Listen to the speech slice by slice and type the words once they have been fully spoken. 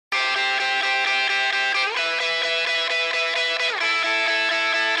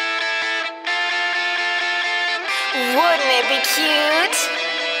Wouldn't it be cute?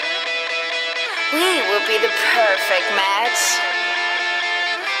 We would be the perfect match.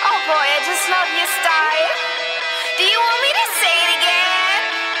 Oh boy, I just love your style. Do you want me to say it again?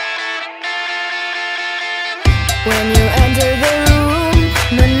 When you enter the room,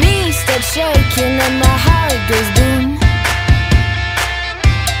 my knees start shaking and my heart goes boom.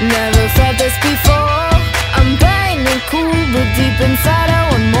 Never felt this before. I'm playing it cool, but deep inside I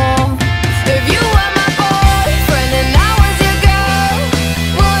want more. If you were my boyfriend and I was your girl,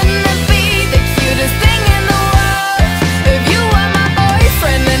 wouldn't it be the cutest thing in the world? If you were my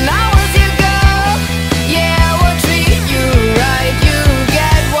boyfriend and I was your girl, yeah, I will treat you right. You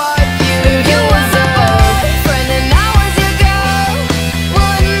get what you deserve. If you were my boyfriend and I was your girl,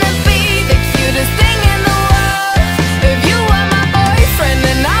 wouldn't it be the cutest thing in the world? If you were my boyfriend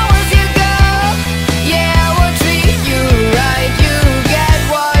and I was your girl, yeah, I will treat you right. You get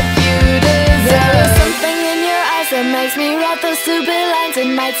what you deserve. There is something in your eyes that makes me write those stupid lines. It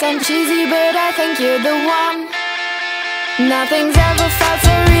might sound cheesy, but I think you're the one. Nothing's ever felt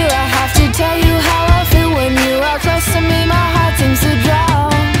so real. I have to tell you how I feel when you are close to me. My heart seems to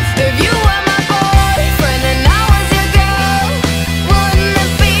drown. If you were my boyfriend and I was your girl, wouldn't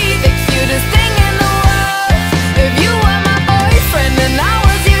it be the cutest thing in the world? If you were my boyfriend and I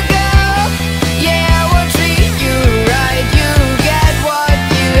was your girl, yeah, I will treat you right. You get what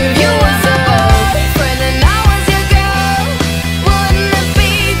you deserve. If you were my boyfriend and I was your girl, wouldn't it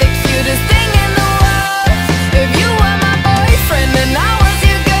be the cutest thing in the world? If you were my boyfriend and I was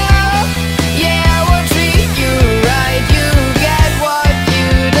your girl, yeah, I will treat you right. You get what you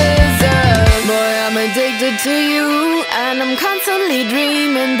deserve. Boy, I'm addicted to you, and I'm constantly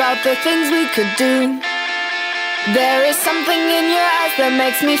dreaming about the things we could do. There is something in your eyes that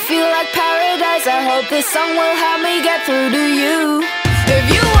makes me feel like paradise. I hope this song will help me get through to you. If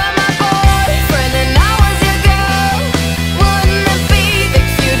you were my